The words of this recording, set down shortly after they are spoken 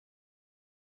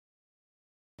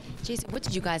Jason, what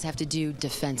did you guys have to do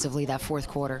defensively that fourth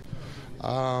quarter?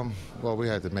 Well, we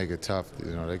had to make it tough.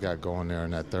 You know, they got going there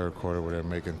in that third quarter where they're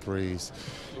making threes.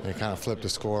 They kind of flipped the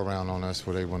score around on us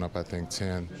where they went up, I think,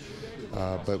 10.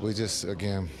 But we just,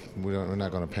 again, we're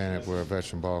not going to panic. We're a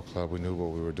veteran ball club. We knew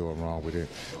what we were doing wrong.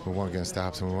 We weren't getting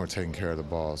stops and we weren't taking care of the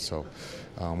ball. So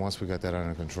once we got that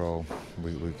under control,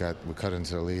 we cut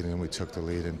into the lead and we took the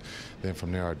lead. And then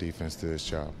from there, our defense did its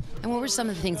job. And what were some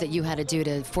of the things that you had to do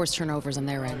to force turnovers on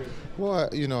their end? Well,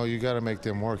 you know, you got to make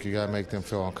them work. You got to make them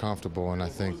feel uncomfortable. And I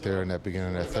think there in that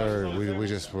beginning of that third, we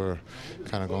just were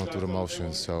kind of going through the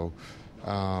motions. So.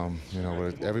 You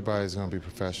know, everybody's going to be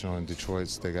professional in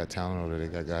Detroit. They got talent over there.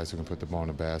 They got guys who can put the ball in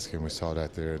the basket, and we saw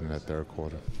that there in that third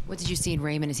quarter. What did you see in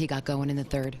Raymond as he got going in the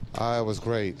third? It was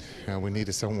great. We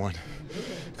needed someone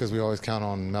because we always count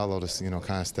on Melo to, you know,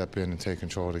 kind of step in and take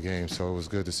control of the game. So it was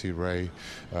good to see Ray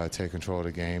take control of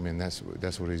the game, and that's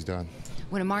what he's done.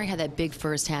 When Amar'e had that big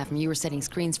first half, and you were setting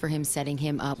screens for him, setting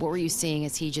him up, what were you seeing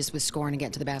as he just was scoring and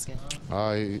getting to the basket?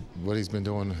 What he's been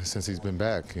doing since he's been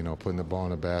back, you know, putting the ball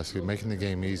in the basket, making the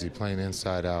game easy, playing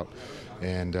inside out.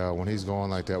 And when he's going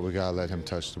like that, we got to let him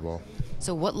touch the ball.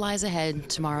 So what lies ahead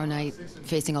tomorrow night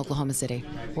facing Oklahoma City?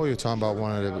 Well, you're talking about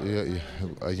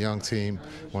a young team,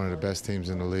 one of the best teams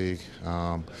in the league.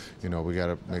 You know, we got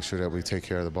to make sure that we take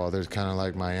care of the ball. They're kind of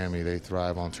like Miami. They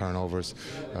thrive on turnovers.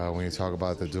 When you talk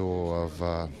about the duo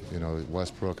of, you know,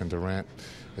 Westbrook and Durant,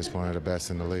 it's one of the best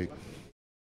in the league.